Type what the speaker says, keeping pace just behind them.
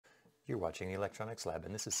You're watching the Electronics Lab,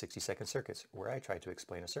 and this is 60-second circuits, where I try to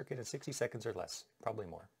explain a circuit in 60 seconds or less, probably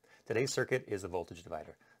more. Today's circuit is the voltage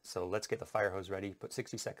divider. So let's get the fire hose ready, put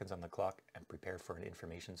 60 seconds on the clock, and prepare for an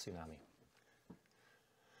information tsunami.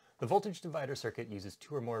 The voltage divider circuit uses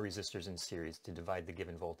two or more resistors in series to divide the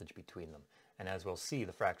given voltage between them. And as we'll see,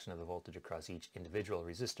 the fraction of the voltage across each individual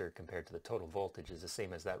resistor compared to the total voltage is the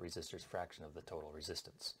same as that resistor's fraction of the total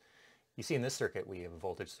resistance. You see in this circuit we have a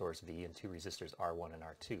voltage source V and two resistors R1 and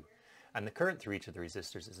R2. And the current through each of the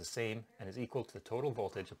resistors is the same and is equal to the total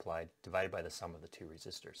voltage applied divided by the sum of the two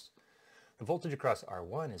resistors. The voltage across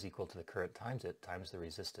R1 is equal to the current times it times the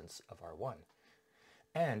resistance of R1.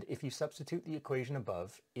 And if you substitute the equation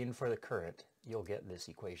above in for the current, you'll get this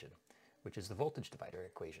equation, which is the voltage divider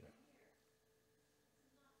equation.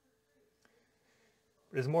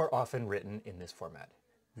 It is more often written in this format: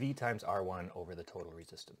 V times R1 over the total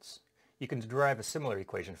resistance. You can derive a similar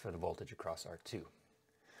equation for the voltage across R2.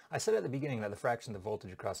 I said at the beginning that the fraction of the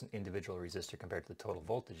voltage across an individual resistor compared to the total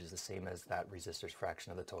voltage is the same as that resistor's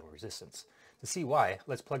fraction of the total resistance. To see why,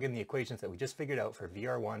 let's plug in the equations that we just figured out for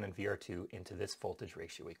VR1 and VR2 into this voltage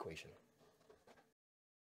ratio equation.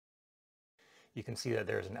 You can see that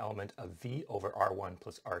there is an element of V over R1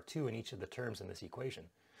 plus R2 in each of the terms in this equation.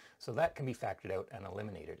 So that can be factored out and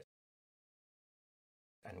eliminated.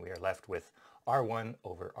 And we are left with R1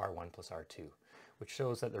 over R1 plus R2, which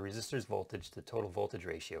shows that the resistor's voltage to total voltage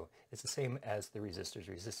ratio is the same as the resistor's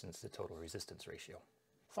resistance to total resistance ratio.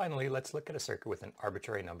 Finally, let's look at a circuit with an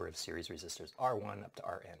arbitrary number of series resistors, R1 up to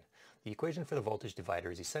Rn. The equation for the voltage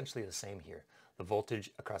divider is essentially the same here. The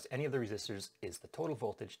voltage across any of the resistors is the total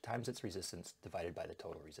voltage times its resistance divided by the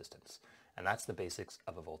total resistance. And that's the basics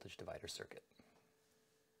of a voltage divider circuit.